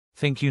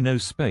Think you know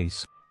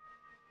space?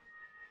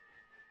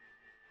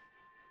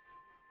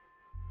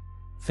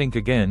 Think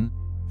again.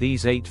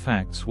 These 8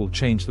 facts will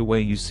change the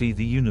way you see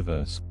the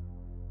universe.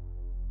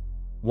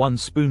 1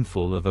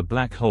 spoonful of a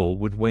black hole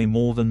would weigh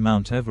more than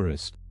Mount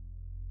Everest.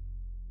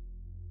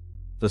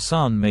 The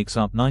Sun makes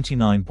up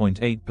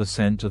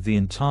 99.8% of the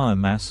entire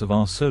mass of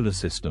our solar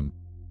system.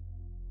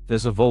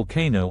 There's a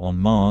volcano on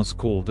Mars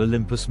called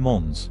Olympus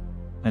Mons,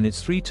 and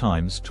it's 3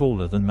 times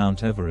taller than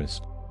Mount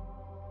Everest.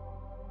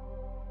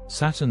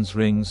 Saturn's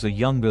rings are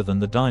younger than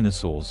the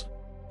dinosaurs,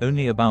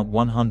 only about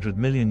 100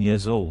 million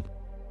years old.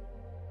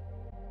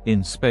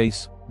 In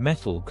space,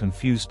 metal can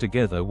fuse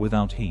together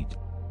without heat.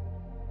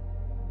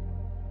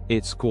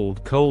 It's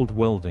called cold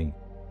welding.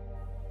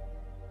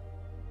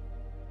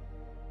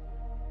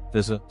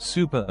 There's a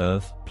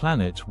super-Earth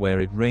planet where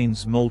it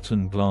rains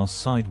molten glass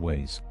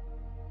sideways.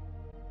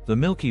 The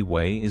Milky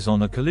Way is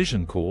on a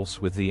collision course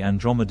with the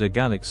Andromeda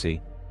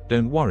Galaxy.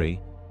 Don't worry,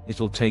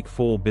 it'll take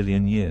 4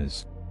 billion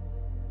years.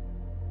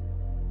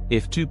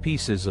 If 2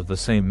 pieces of the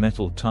same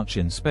metal touch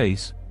in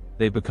space,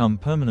 they become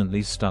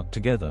permanently stuck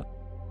together.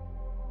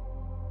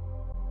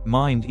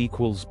 Mind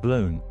equals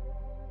blown.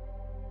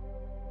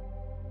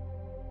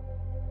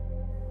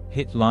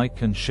 Hit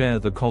like and share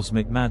the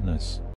cosmic madness.